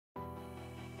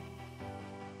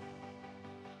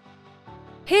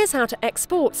Here's how to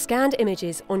export scanned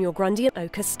images on your Grundium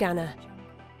Ocus scanner.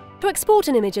 To export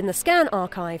an image in the Scan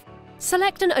archive,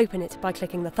 select and open it by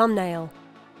clicking the thumbnail.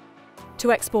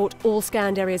 To export all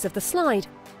scanned areas of the slide,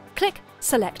 click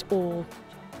Select All.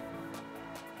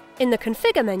 In the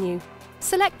Configure menu,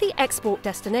 select the Export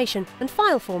Destination and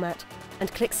File Format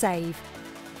and click Save.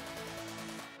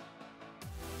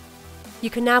 You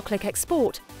can now click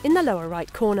Export in the lower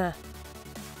right corner.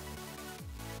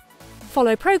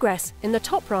 Follow Progress in the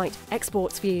top right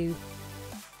Exports view.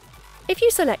 If you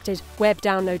selected Web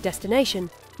Download Destination,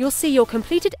 you'll see your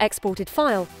completed exported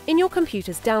file in your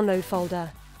computer's download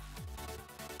folder.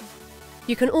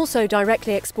 You can also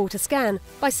directly export a scan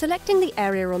by selecting the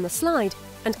area on the slide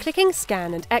and clicking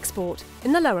Scan and Export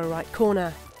in the lower right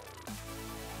corner.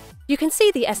 You can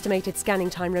see the estimated scanning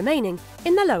time remaining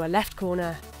in the lower left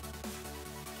corner.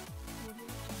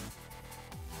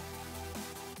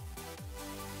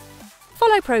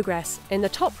 Follow Progress in the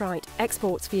top right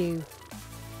Exports view.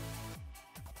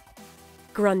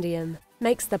 Grundium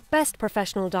makes the best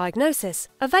professional diagnosis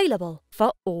available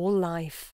for all life.